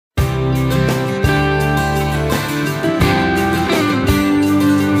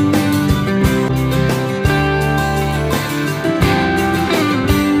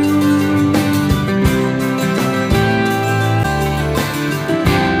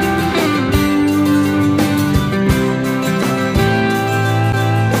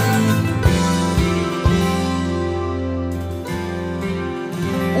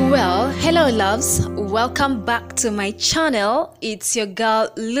loves, welcome back to my channel. It's your girl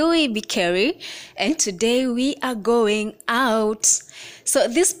Louie Bikeri, and today we are going out. So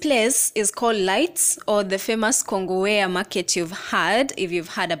this place is called Lights, or the famous Kongowea market you've heard, if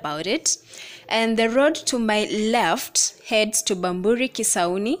you've heard about it. And the road to my left heads to Bamburi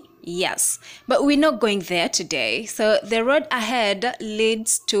Kisauni. Yes, but we're not going there today. So the road ahead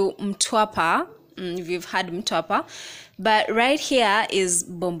leads to Mtwapa, if you've heard Mtwapa. But right here is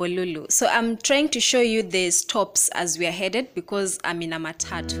Bombolulu. So I'm trying to show you the stops as we are headed because I'm in a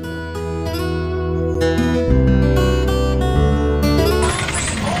matatu.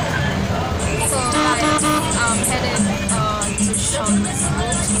 So I'm headed to Kshs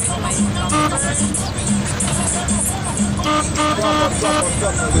with my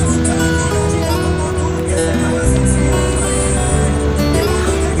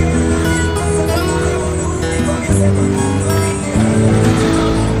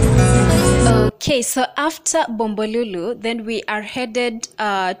Okay, so after Bombolulu, then we are headed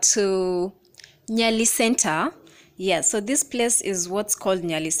to Nyali Center. Yeah, so this place is what's called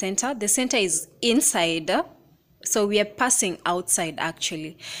Nyali Center. The center is inside, so we are passing outside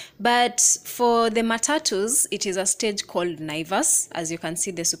actually. But for the matatus, it is a stage called Naivas. As you can see,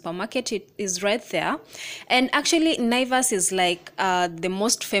 the supermarket it is right there. And actually, Naivas is like the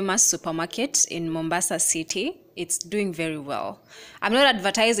most famous supermarket in Mombasa city. It's doing very well. I'm not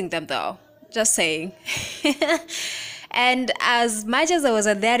advertising them though. Just saying. And as much as I was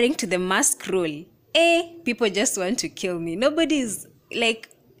adhering to the mask rule, people just want to kill me. Nobody's like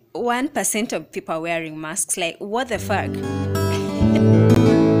 1% of people are wearing masks. Like, what the fuck?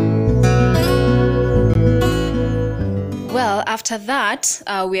 Well, after that,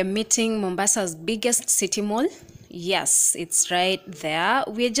 we are meeting Mombasa's biggest city mall. Yes, it's right there.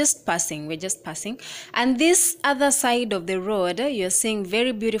 We're just passing. And this other side of the road, you're seeing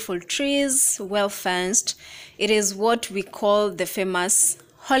very beautiful trees, well fenced. It is what we call the famous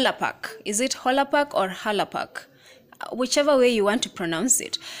Hola Park. Is it Hola Park or Hala Park? Whichever way you want to pronounce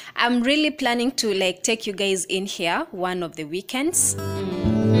it. I'm really planning to like take you guys in here one of the weekends.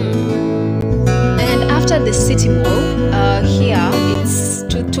 And after the city mall, here it's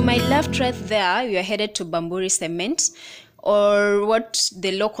to my left right there, you are headed to Bamburi Cement, or what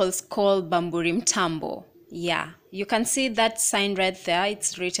the locals call Bamburi Mtambo. Yeah, you can see that sign right there.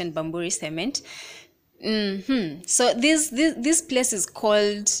 It's written Bamburi Cement. So this place is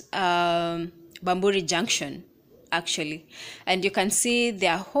called Bamburi Junction actually, and you can see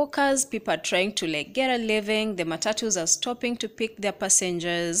there are hawkers. People are trying to like get a living. The matatus are stopping to pick their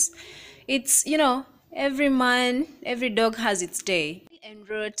passengers. It's, you know, every man, every dog has its day. And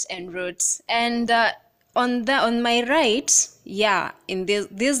routes. And on my right, yeah, in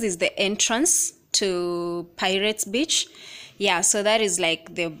this is the entrance to Pirates Beach. Yeah, so that is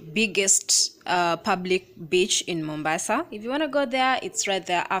like the biggest public beach in Mombasa. If you want to go there, it's right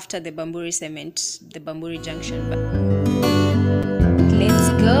there after the Bamburi Cement, the Bamburi Junction. Let's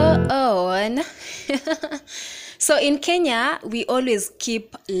go on. So in Kenya, we always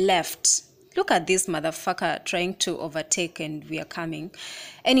keep left. Look at this motherfucker trying to overtake and we are coming.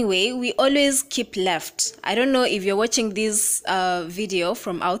 Anyway, we always keep left. I don't know if you're watching this video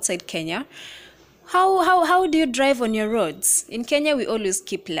from outside Kenya. How do you drive on your roads? In Kenya, we always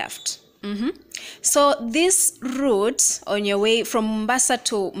keep left. So this route on your way from Mombasa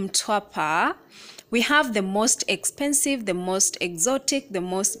to Mtwapa, we have the most expensive, the most exotic, the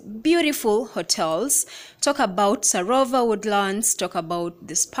most beautiful hotels. Talk about Sarova Woodlands, talk about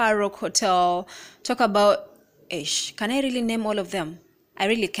the Sparrow Hotel, talk about, can I really name all of them? I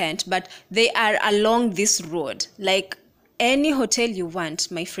really can't, but they are along this road. Like any hotel you want,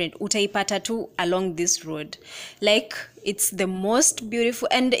 my friend, utaipata tu along this road. Like it's the most beautiful,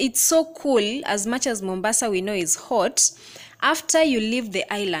 and it's so cool. As much as Mombasa we know is hot, after you leave the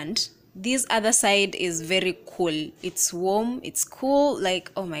island, this other side is very cool. It's warm, it's cool, like,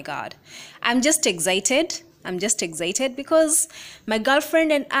 oh my god. I'm just excited because my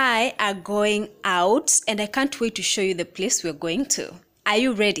girlfriend and I are going out, and I can't wait to show you the place we're going to. Are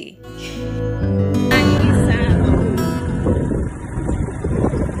you ready?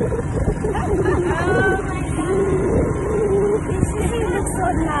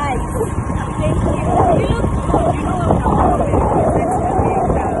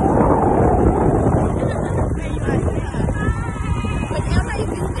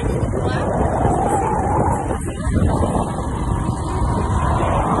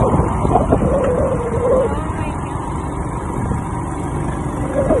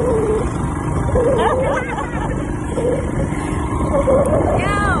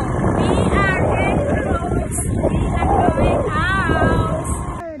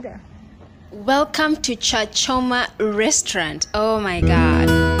 Welcome to Char-Choma Restaurant. Oh my god.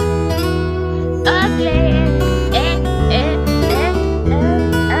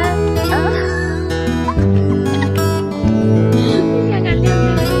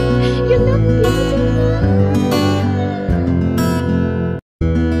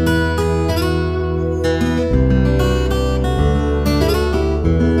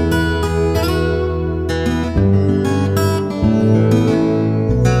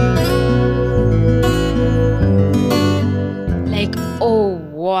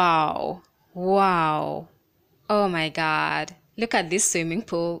 Wow. Oh my god. Look at this swimming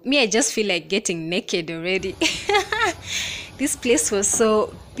pool. Me, I just feel like getting naked already. This place was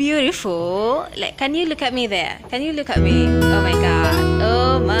so beautiful. Like, can you look at me there? Can you look at me? Oh my god.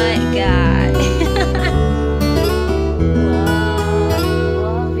 Oh my god.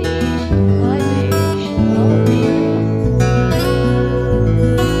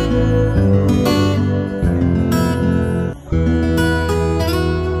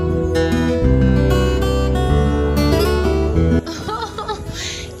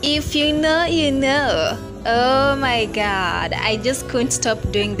 If you know, you know. Oh my god, I just couldn't stop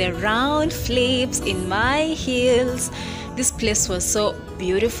doing the round flips in my heels. This place was so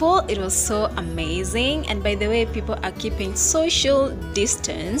beautiful, it was so amazing. And by the way, people are keeping social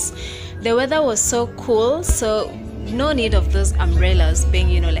distance. The weather was so cool, so no need of those umbrellas being,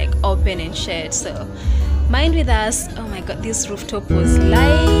 you know, like open and shared. So mind with us. Oh my god, this rooftop was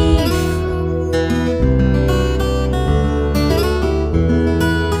live.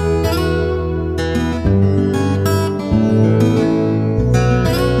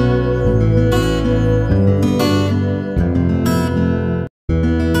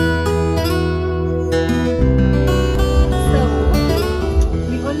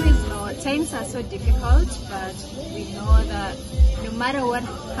 Times are so difficult, but we know that no matter what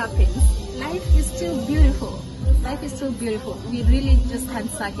happens, life is still beautiful. Life is still beautiful. We really just can't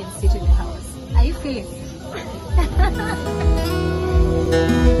suck and sit in the house. Are you feeling it?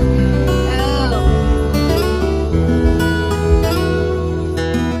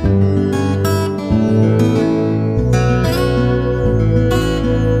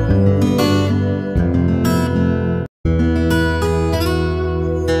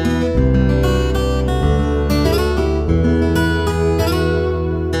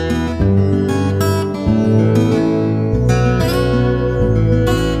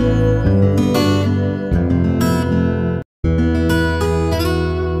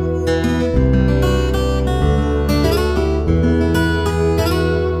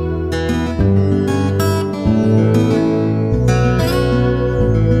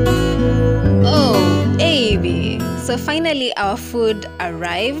 So finally our food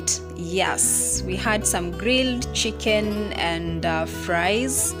arrived. Yes, we had some grilled chicken and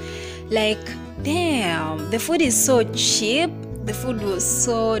fries. Like, damn, the food is so cheap. The food was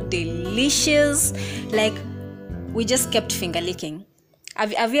so delicious. Like, we just kept finger licking.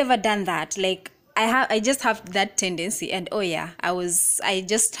 Have you ever done that? Like, I just have that tendency, and oh yeah, I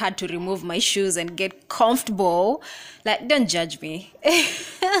just had to remove my shoes and get comfortable. Like, don't judge me.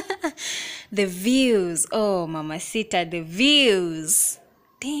 The views, oh mamacita, the views,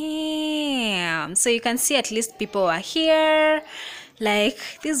 damn. So you can see at least people are here. Like,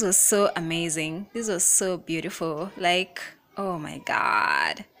 this was so amazing, this was so beautiful. Like, oh my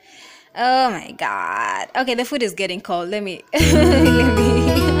god, oh my god. Okay, the food is getting cold. Let me let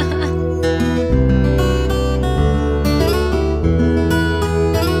me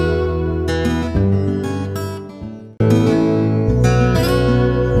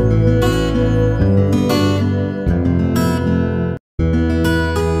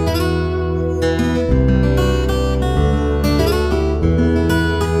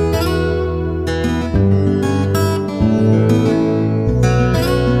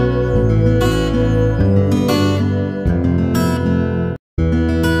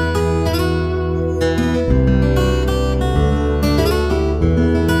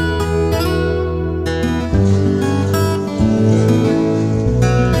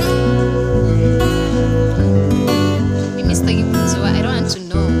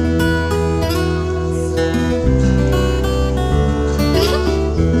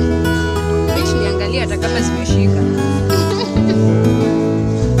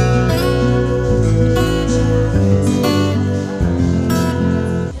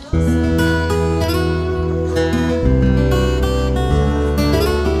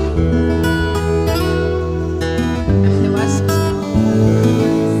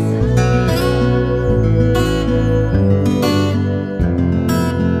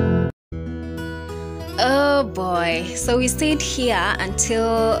So we stayed here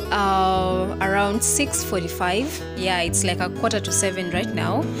until around 6:45. Yeah, it's like 6:45 right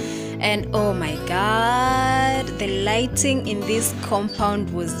now. And oh my god, the lighting in this compound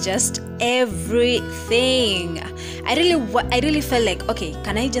was just everything. I really felt like, okay,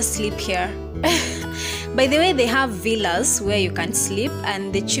 can I just sleep here? By the way, they have villas where you can sleep,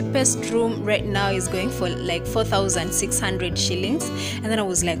 and the cheapest room right now is going for like 4,600 shillings. And then I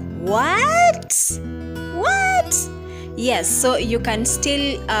was like, what? Yes, so you can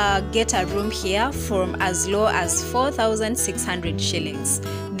still get a room here from as low as 4,600 shillings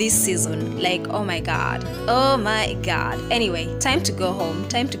this season. Like, oh my god. Anyway, time to go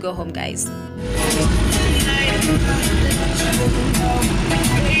home, guys.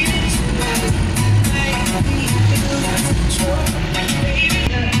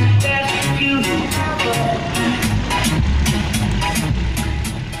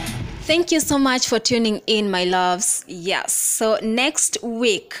 Thank you so much for tuning in, my loves. Yes, so next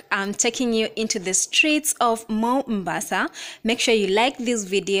week I'm taking you into the streets of Mombasa. Make sure you like this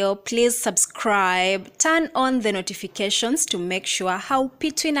video, please subscribe, turn on the notifications to make sure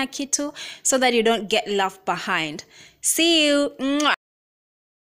haupitwi na kitu so that you don't get left behind. See you.